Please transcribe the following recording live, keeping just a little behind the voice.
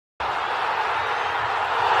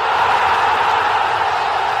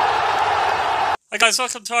Hi guys,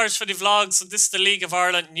 welcome to Irish Footy Vlogs. This is the League of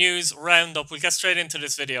Ireland News Roundup. We'll get straight into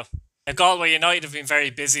this video. Now, Galway United have been very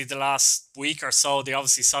busy the last week or so. They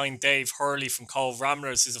obviously signed Dave Hurley from Cove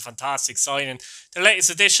Ramblers, who's a fantastic signing. The latest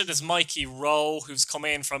addition is Mikey Rowe, who's come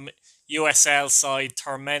in from USL side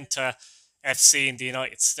Tormenta FC in the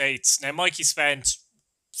United States. Now, Mikey spent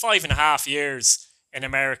 5.5 years in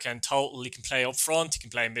America in total. He can play up front, he can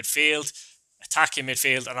play midfield, attacking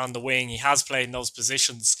midfield, and on the wing. He has played in those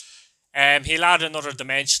positions. He'll add another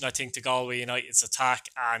dimension, I think, to Galway United's attack,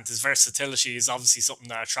 and his versatility is obviously something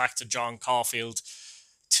that attracted John Caulfield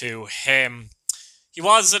to him. He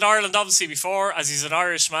was in Ireland, obviously, before, as he's an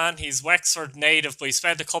Irishman. He's Wexford native, but he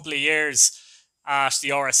spent a couple of years at the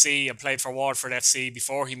RSC and played for Waterford FC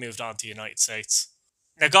before he moved on to the United States.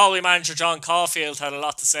 Now, Galway manager John Caulfield had a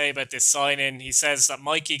lot to say about this signing. He says that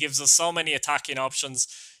Mikey gives us so many attacking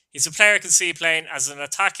options. He's a player I can see playing as an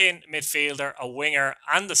attacking midfielder, a winger,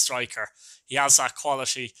 and a striker. He has that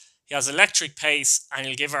quality. He has electric pace, and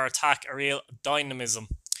he'll give our attack a real dynamism.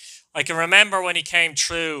 I can remember when he came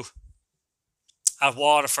through at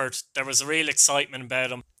Waterford, there was a real excitement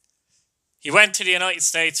about him. He went to the United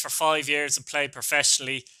States for 5 years and played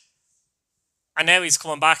professionally. And now he's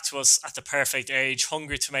coming back to us at the perfect age,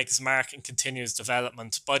 hungry to make his mark and continue his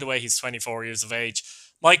development. By the way, he's 24 years of age.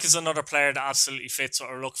 Mike is another player that absolutely fits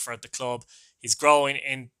what we're looking for at the club. He's growing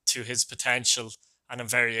into his potential, and I'm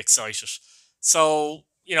very excited. So,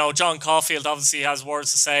 John Caulfield obviously has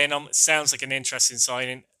words to say in him. It sounds like an interesting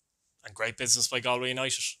signing and great business by Galway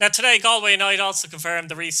United. Now, today, Galway United also confirmed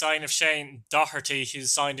the re-sign of Shane Doherty,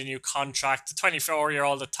 who's signed a new contract. The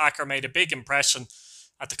 24-year-old attacker made a big impression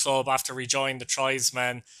at the club after rejoining the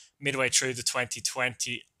Tribesmen midway through the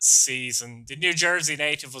 2020 season. The New Jersey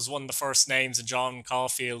native was one of the first names in John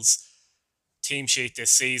Caulfield's team sheet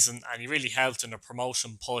this season, and he really helped in the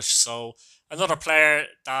promotion push. So another player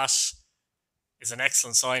that is an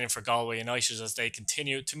excellent signing for Galway United as they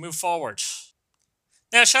continue to move forward.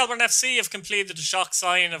 Now, Shelbourne FC have completed the shock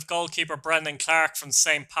signing of goalkeeper Brendan Clark from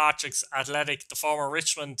St. Patrick's Athletic. The former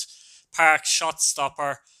Richmond Park shot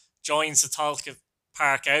stopper joins the Talca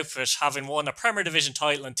Park outfit, having won a Premier Division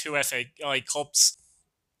title and 2 FAI Cups.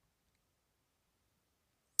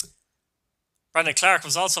 Brendan Clark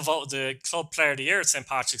was also voted the Club Player of the Year at St.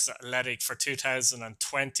 Patrick's Athletic for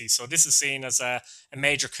 2020, so this is seen as a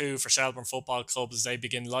major coup for Shelbourne Football Club as they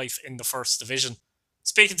begin life in the First Division.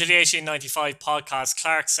 Speaking to the 1895 podcast,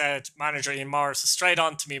 Clark said manager Ian Morris was straight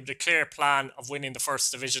on to me with a clear plan of winning the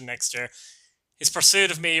First Division next year. His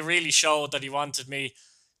pursuit of me really showed that he wanted me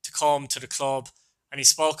to come to the club, and he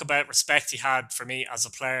spoke about respect he had for me as a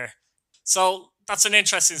player. So that's an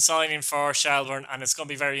interesting signing for Shelbourne, and it's going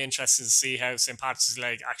to be very interesting to see how St. Patrick's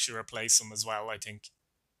League actually replace him as well, I think.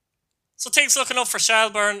 So things looking up for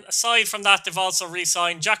Shelbourne. Aside from that, they've also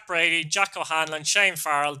re-signed Jack Brady, Jack O'Hanlon, Shane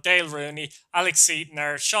Farrell, Dale Rooney, Alex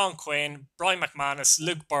Seatoner, Sean Quinn, Brian McManus,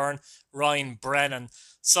 Luke Byrne, Ryan Brennan.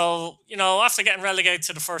 So, after getting relegated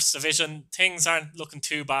to the First Division, things aren't looking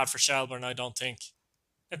too bad for Shelbourne, I don't think.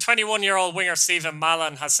 The 21-year-old winger Stephen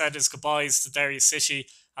Mallon has said his goodbyes to Derry City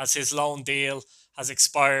as his loan deal has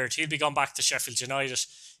expired. He'll be going back to Sheffield United.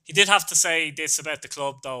 He did have to say this about the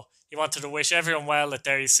club, though. He wanted to wish everyone well at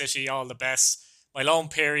Derry City, all the best. My loan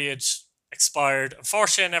period expired.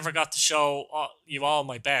 Unfortunately, I never got to show you all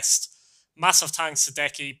my best. Massive thanks to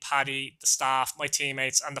Decky, Paddy, the staff, my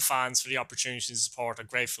teammates, and the fans for the opportunity to support. I'm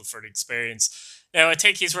grateful for the experience. Now, I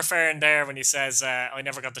think he's referring there when he says, I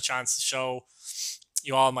never got the chance to show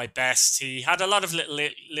you all my best. He had a lot of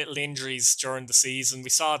little injuries during the season. We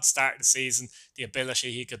saw at the start of the season the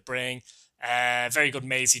ability he could bring. Very good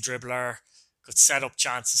mazy dribbler, could set up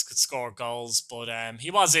chances, could score goals, but he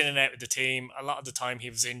was in and out with the team. A lot of the time he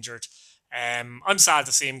was injured. I'm sad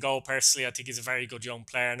to see him go personally. I think he's a very good young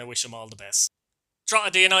player and I wish him all the best.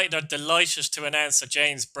 Drogheda United are delighted to announce that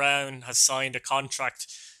James Brown has signed a contract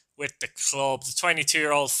with the club. The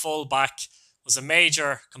 22-year-old fullback was a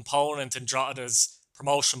major component in Drogheda's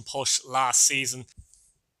promotion push last season.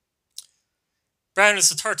 Brown is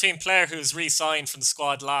the 13th player who was re-signed from the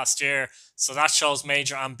squad last year, so that shows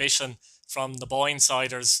major ambition from the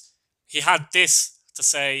Boynesiders. He had this to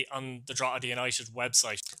say on the Drogheda United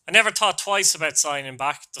website. I never thought twice about signing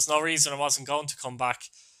back. There's no reason I wasn't going to come back.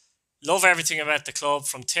 Love everything about the club,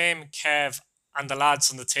 from Tim, Kev and the lads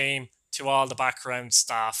on the team to all the background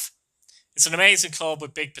staff. It's an amazing club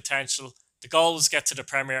with big potential. The goal was get to the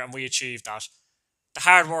Premier and we achieved that. The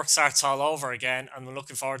hard work starts all over again and we're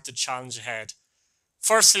looking forward to the challenge ahead.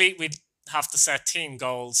 Firstly, we'd have to set team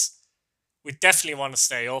goals. We definitely want to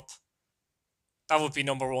stay up. That would be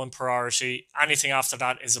number one priority. Anything after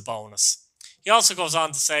that is a bonus. He also goes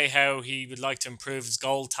on to say how he would like to improve his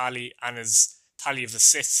goal tally and his tally of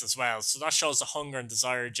assists as well. So that shows the hunger and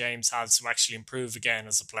desire James has to actually improve again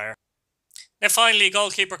as a player. Now finally,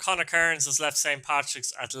 goalkeeper Conor Kearns has left St.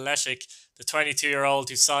 Patrick's Athletic. The 22-year-old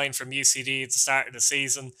who signed from UCD at the start of the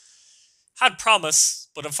season had promise,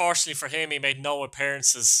 but unfortunately for him, he made no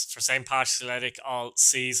appearances for St. Patrick's Athletic all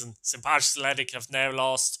season. St. Patrick's Athletic have now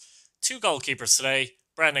lost 2 goalkeepers today,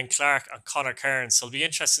 Brendan Clark and Conor Kearns. So it'll be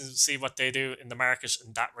interesting to see what they do in the market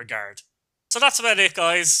in that regard. So that's about it,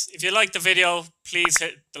 guys. If you liked the video, please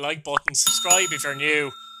hit the like button, subscribe if you're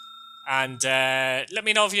new, and let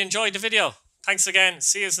me know if you enjoyed the video. Thanks again.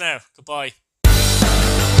 See you now. Goodbye.